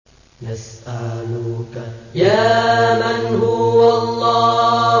نسألك يا من هو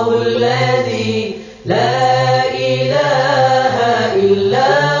الله الذي لا إله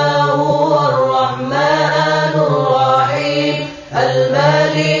إلا هو الرحمن الرحيم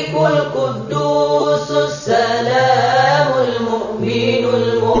الملك القدوس السلام المؤمن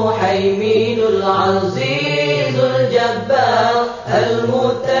المهيمن العزيز الجبار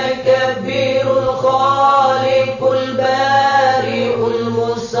المتكبر الخالق البارئ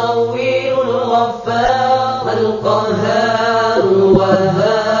المصور الغفار القهار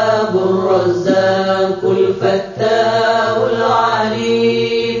الوهاب الرزاق الفتاح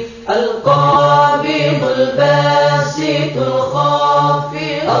العليم القابض الباسط الخافض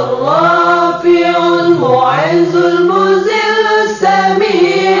الرافع المعز المذل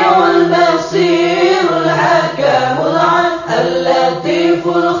السميع البصير الحكم اللطيف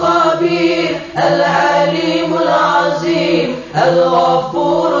الخبير العليم العظيم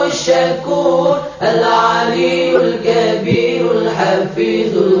الغفور الشكور العلي الكبير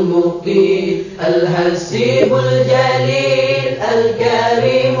الحفيظ المقيم الحسيب الجليل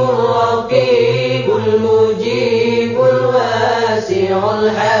الكريم الرقيب المجيب الواسع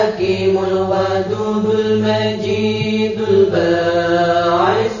الحكيم الودود المجيد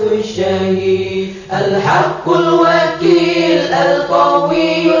الباعث الشهيد الحق الوكيل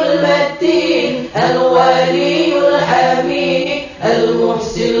القوي المتين الولي الحميد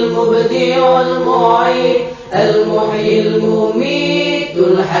المحسن المبدع المعيد المحيي المميت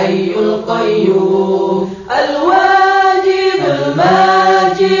الحي القيوم الواجد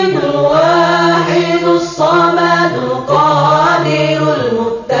الماجد الواحد الصمد القادر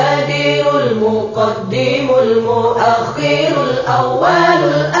المقتدر المقدم المؤخر الأول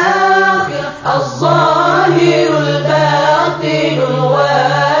الآخر الظاهر الباطن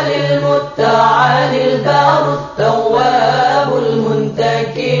الوالي المتعالي البر التواب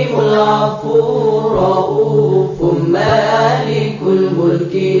المنتكم العفو الرؤوف مالك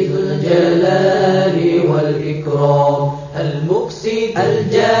الملك ذو الجلال والإكرام المقسط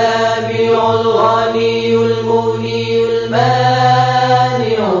الجامع الغني المغني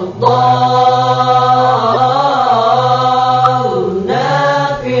المانع الضار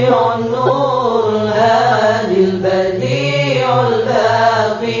النافع النور الهادي البديع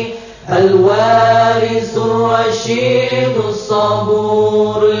الباقي الوارث الرشيد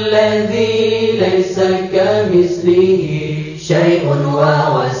الصبور الذي ليس كمثله شيء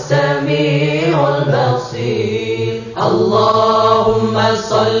وهو السميع البصير اللهم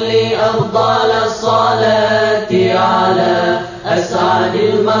صل أفضل الصلاة على أسعد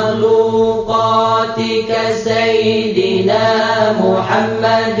المخلوقات كسيدنا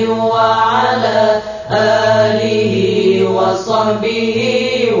محمد وعلى آله وصحبه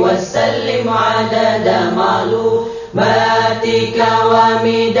وسلم عدد معلوماتك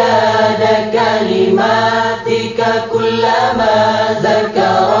ومداد